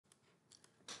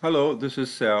Hello, this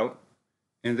is Sal.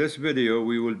 In this video,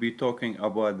 we will be talking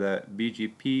about the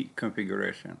BGP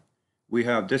configuration. We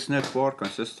have this network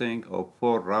consisting of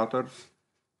 4 routers,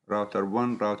 router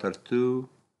 1, router 2,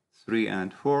 3,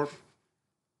 and 4.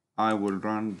 I will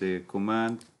run the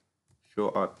command show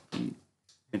up the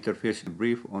interface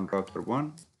brief on router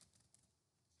 1.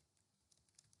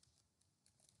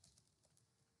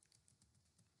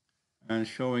 And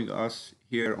showing us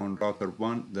here on router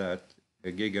 1 that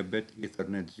a gigabit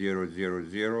Ethernet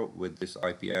 000 with this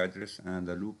IP address and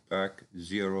a loopback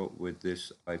 0 with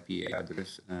this IP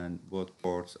address, and both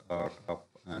ports are up,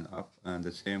 and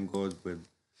the same goes with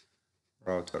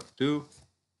router 2.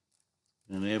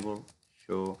 Enable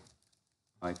show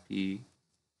IP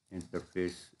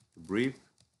interface brief.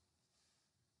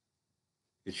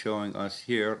 It's showing us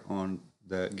here on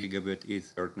the gigabit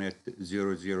Ethernet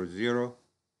 000.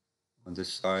 On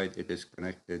this side, it is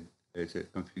connected, it's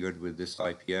configured with this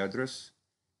IP address.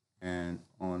 And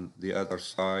on the other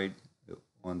side,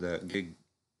 on the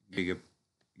gigabit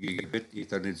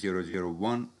Ethernet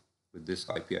 001 with this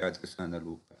IP address and a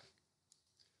loopback.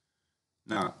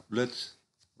 Now, let's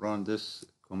run this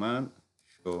command,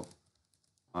 show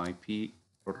IP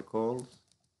protocols,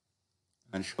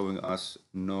 and showing us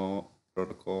no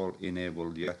protocol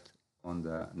enabled yet on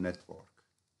the network.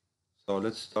 So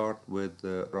let's start with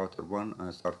router 1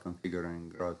 and start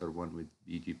configuring router 1 with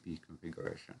BGP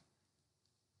configuration.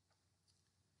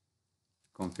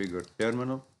 Configure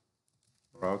terminal,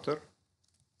 router,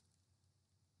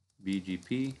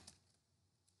 BGP,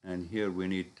 and here we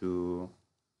need to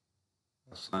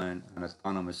assign an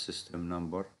autonomous system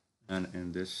number. And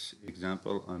in this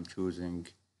example, I'm choosing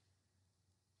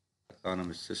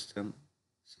autonomous system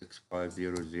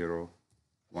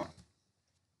 65001.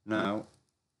 Now,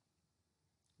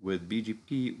 with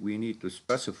BGP, we need to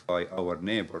specify our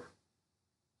neighbor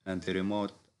and the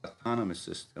remote autonomous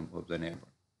system of the neighbor.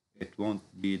 It won't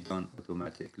be done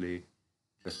automatically,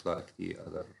 just like the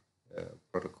other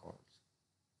protocols.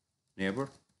 Neighbor.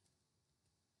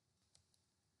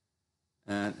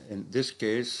 And in this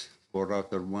case, for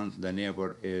router 1, the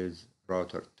neighbor is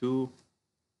router 2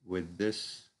 with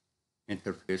this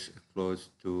interface close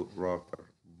to router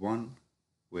 1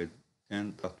 with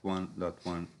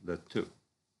 10.1.1.2.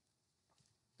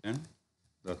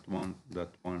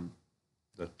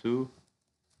 10.1.1.2,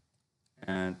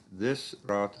 and this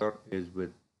router is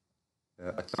with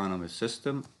autonomous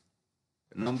system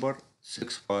number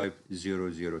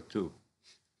 65002.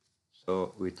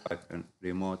 So we type in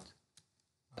remote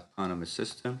autonomous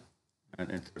system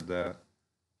and enter the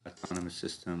autonomous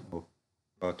system of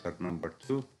router number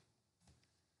 2.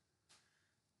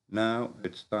 Now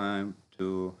it's time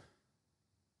to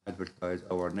advertise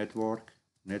our network.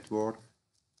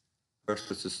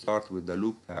 First, let's start with the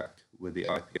loopback with the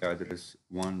IP address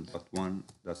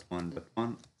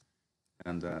 1.1.1.1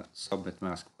 and the subnet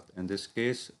mask. In this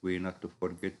case, we not to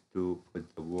forget to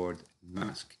put the word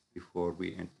mask before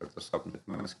we enter the subnet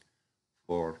mask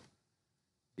for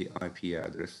the IP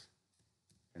address.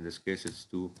 In this case, it's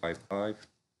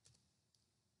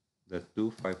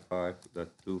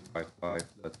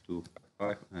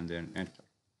 255.255.255.255, and then enter.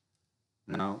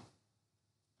 Now,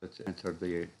 let's enter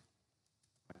the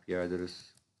IP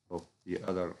address of the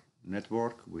other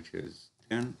network, which is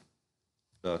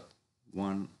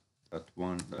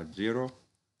 10.1.1.0,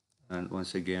 and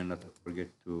once again, not to forget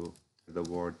to the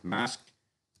word mask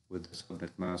with the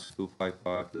subnet mask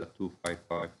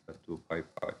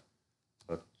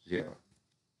 255.255.255.0.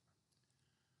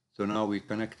 So now we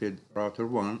connected router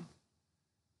 1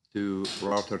 to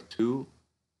router 2,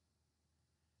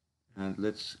 and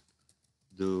let's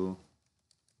run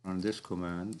this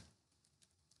command,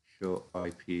 show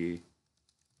IP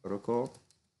protocol.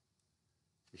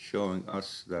 It's showing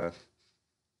us that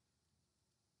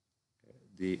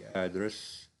the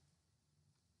address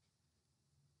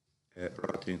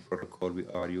routing protocol we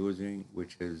are using,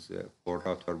 which is for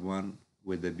router 1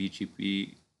 with the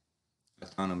BGP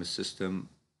autonomous system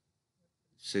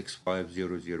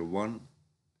 65001,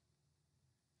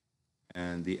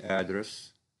 and the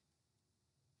address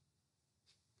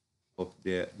of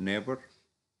the neighbor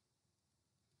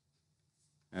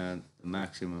and the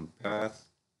maximum path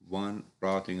 1,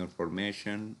 routing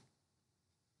information.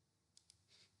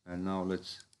 And now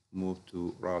let's move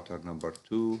to router number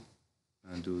 2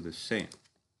 and do the same.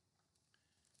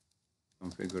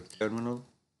 Configure terminal,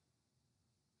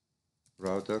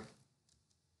 router,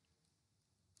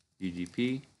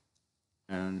 BGP,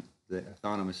 and the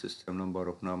autonomous system number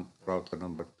of router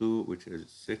number 2, which is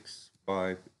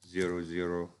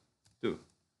 65002.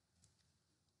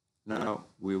 Now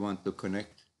we want to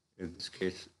connect, in this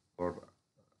case, for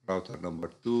router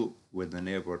number 2 with the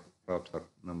neighbor router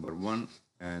number 1,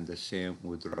 and the same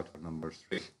with router number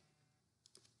 3.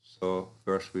 So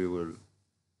first we will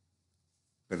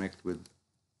connect with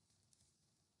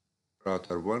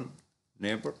router 1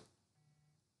 neighbor,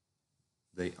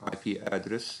 the IP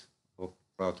address of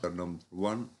router number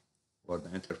 1 or the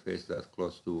interface that's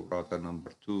close to router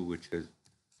number 2, which is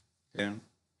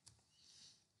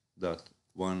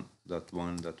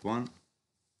 10.1.1.1,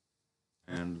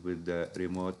 and with the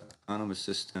remote autonomous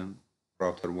system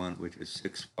router 1, which is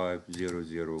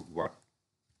 65001.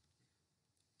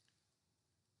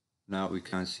 Now we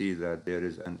can see that there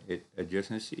is an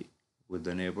adjacency with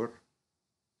the neighbor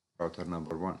router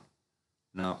number 1.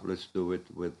 Now let's do it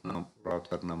with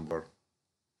router number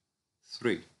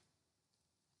 3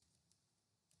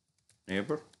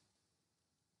 neighbor,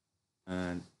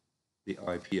 and the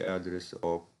IP address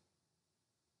of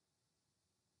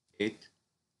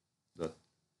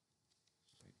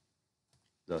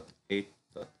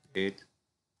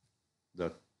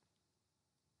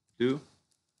 8.8.8.2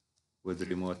 with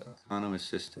remote autonomous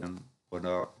system for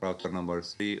our router number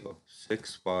 3 of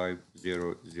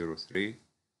 65003.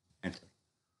 Enter.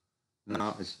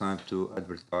 Now it's time to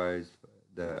advertise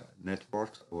the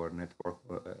networks or network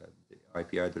the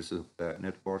IP addresses of the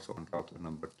networks on router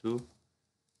number 2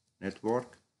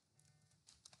 network.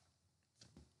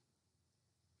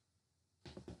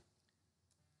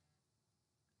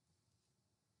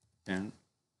 And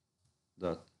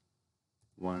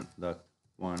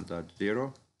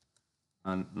 1.1.0,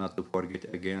 and not to forget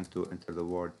again to enter the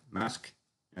word mask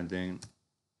and then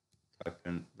type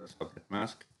in the subnet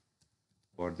mask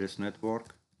for this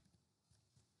network,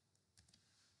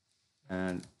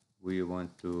 and we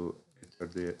want to enter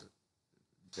the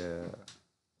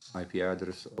IP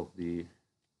address of the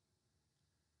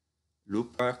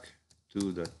loopback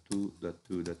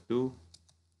 2.2.2.2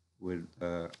 with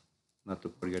not to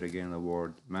forget again the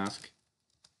word mask,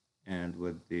 and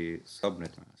with the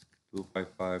subnet mask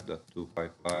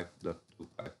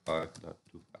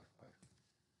 255.255.255.255.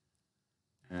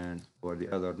 And for the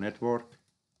other network,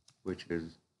 which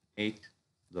is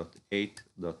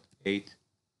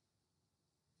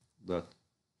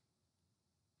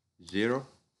 8.8.8.0,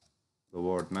 the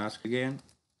word mask again,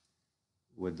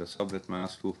 with the subnet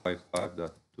mask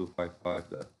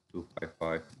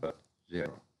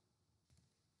 255.255.255.0.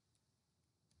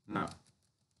 Now,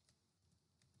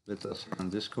 let us run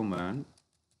this command,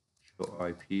 show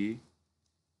IP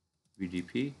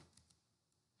BGP.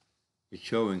 It's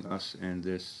showing us in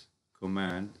this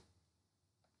command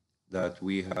that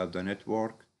we have the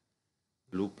network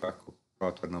loopback of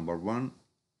router number 1,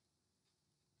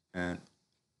 and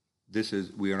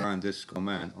we run this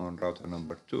command on router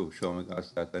number 2, showing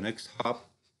us that the next hop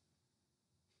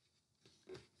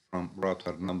from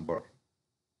router number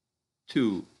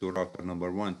 2 to router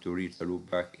number 1 to reach the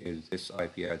loopback is this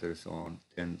IP address on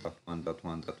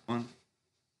 10.1.1.1,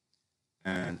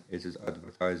 and it is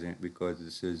advertising because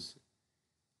this is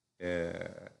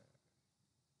the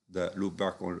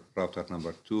loopback on router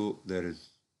number 2. There is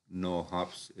no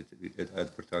hops. It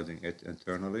advertising it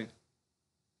internally.